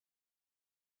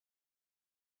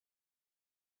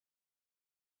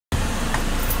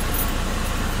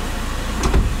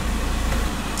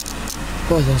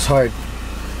Oh, that's hard.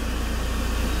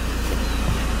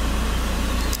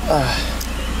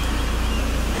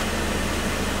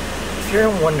 If you're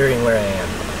wondering where I am,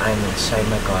 I'm inside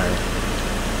my car.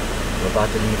 We're about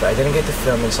to leave. I didn't get to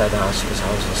film inside the house because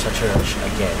I was in such a rush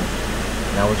again.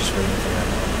 Now we're just waiting for my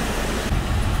mom.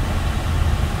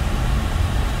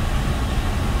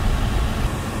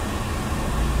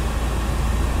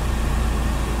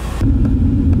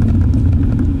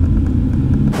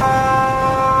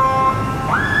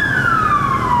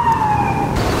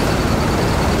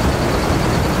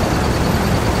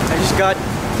 Got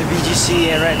to BGC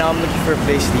and right now I'm looking for a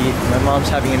place to eat. My mom's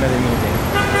having another meeting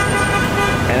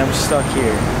and I'm stuck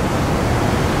here,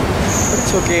 but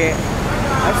it's okay.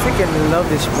 I freaking love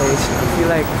this place. I feel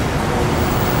like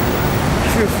I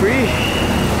feel free.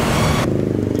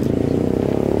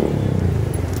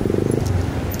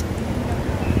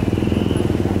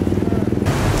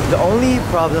 The only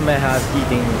problem I have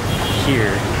eating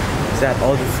here is that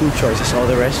all the food choices, all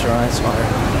the restaurants are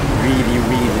really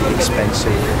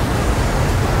expensive.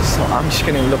 So I'm just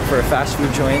gonna look for a fast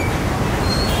food joint.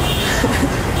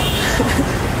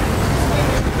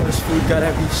 This food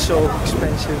gotta be so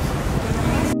expensive.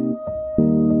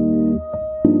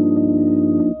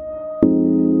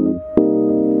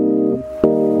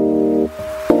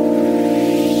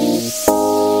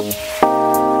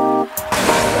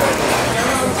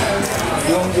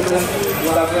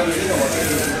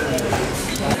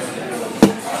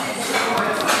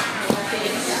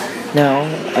 Now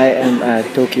I am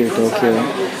at Tokyo.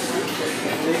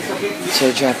 It's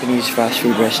a Japanese fast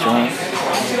food restaurant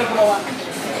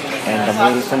and I'm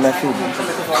waiting for my food.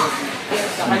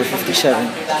 Number 57.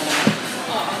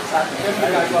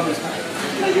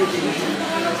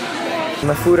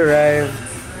 My food arrived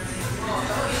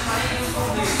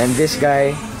and this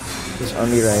guy is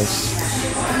only rice.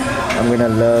 I'm gonna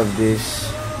love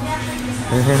this.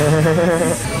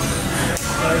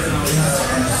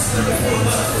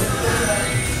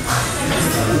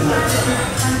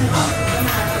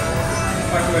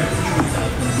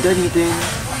 Done eating.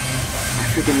 I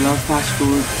freaking love fast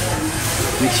food.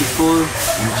 Makes you full,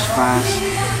 moves fast.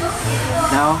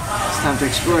 Now it's time to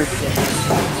explore.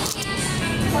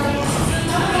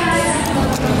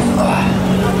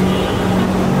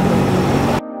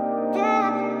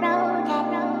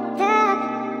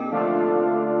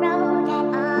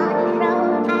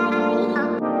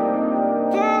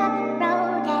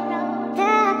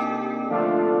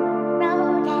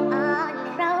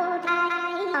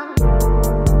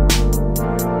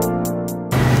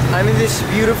 I'm in this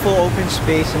beautiful open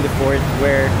space in the fort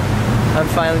where I'm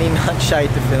finally not shy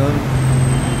to film,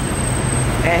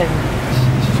 and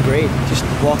this is great. Just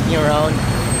walking around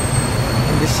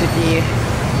in the city,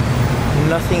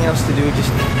 nothing else to do,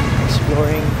 just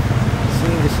exploring,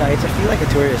 seeing the sights. I feel like a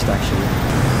tourist actually.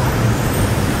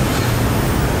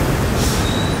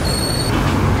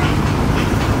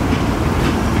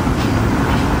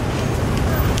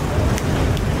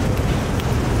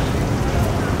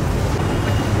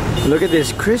 Look at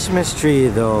this Christmas tree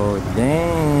though,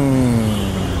 dang.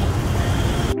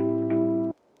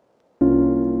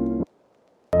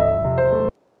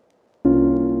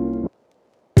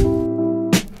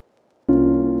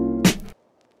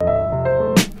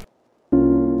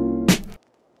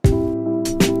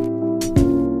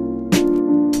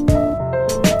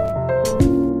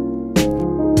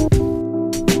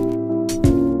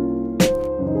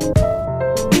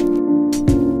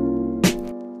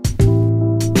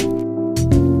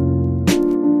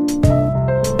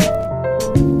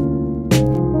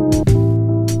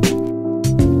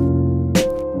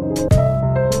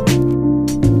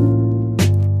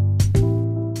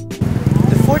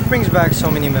 Brings back so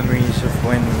many memories of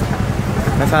when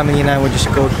my family and I would just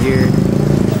go here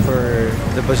for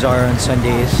the bazaar on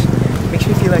Sundays. It makes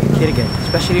me feel like a kid again,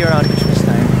 especially around Christmas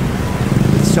time.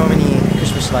 So many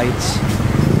Christmas lights.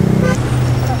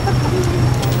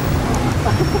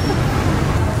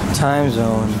 Time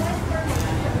zone.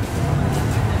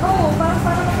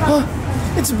 Oh,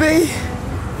 it's Bay!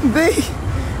 Bay!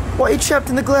 Why are you trapped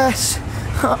in the glass?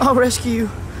 I'll rescue you.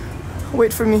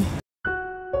 Wait for me.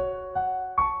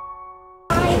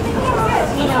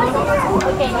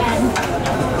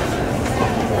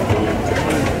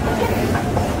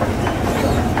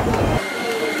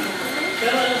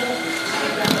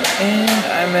 And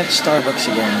I'm at Starbucks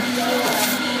again.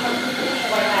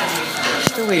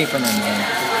 Still waiting for my mom.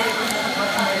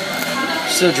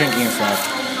 Still drinking a frap.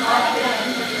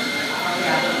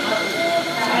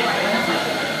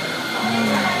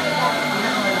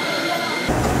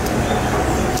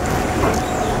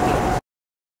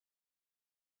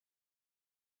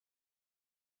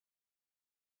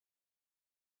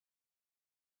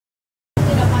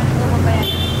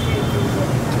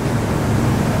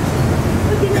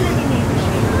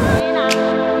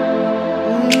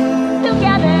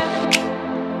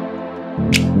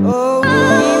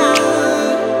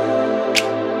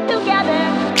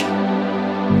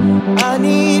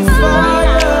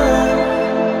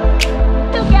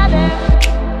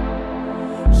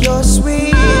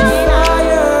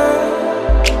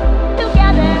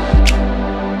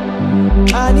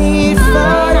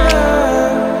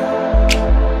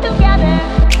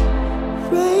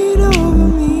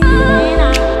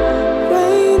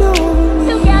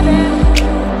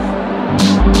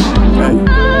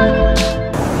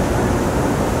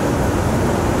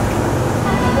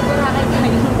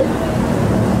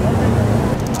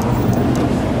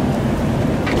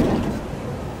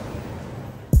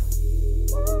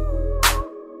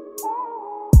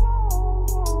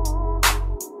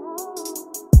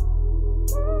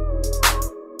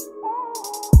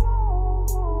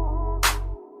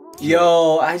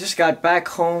 Yo, I just got back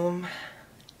home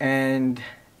and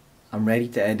I'm ready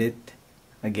to edit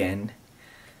again.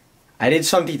 I did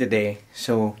something today,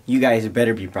 so you guys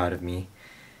better be proud of me.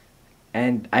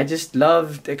 And I just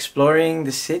loved exploring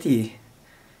the city,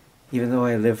 even though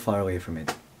I live far away from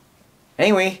it.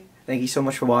 Anyway, thank you so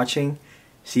much for watching.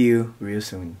 See you real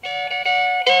soon.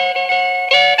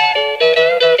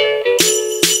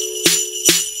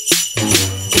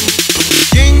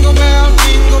 Jingle bell,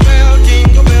 jingle bell,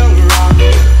 jingle bell rock.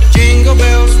 Jingle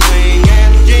bells swing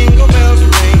and jingle bells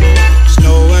ring.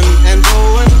 Snowing and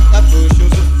blowing up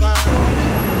bushels of fun.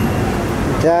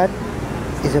 That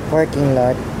is a parking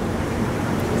lot,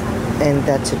 and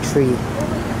that's a tree.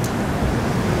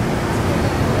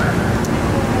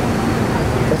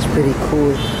 That's pretty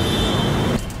cool.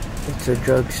 It's a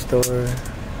drugstore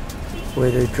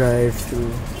with a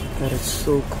drive-through. That is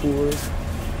so cool.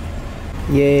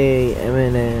 Yay,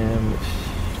 M&M's.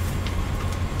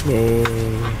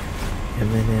 Yay.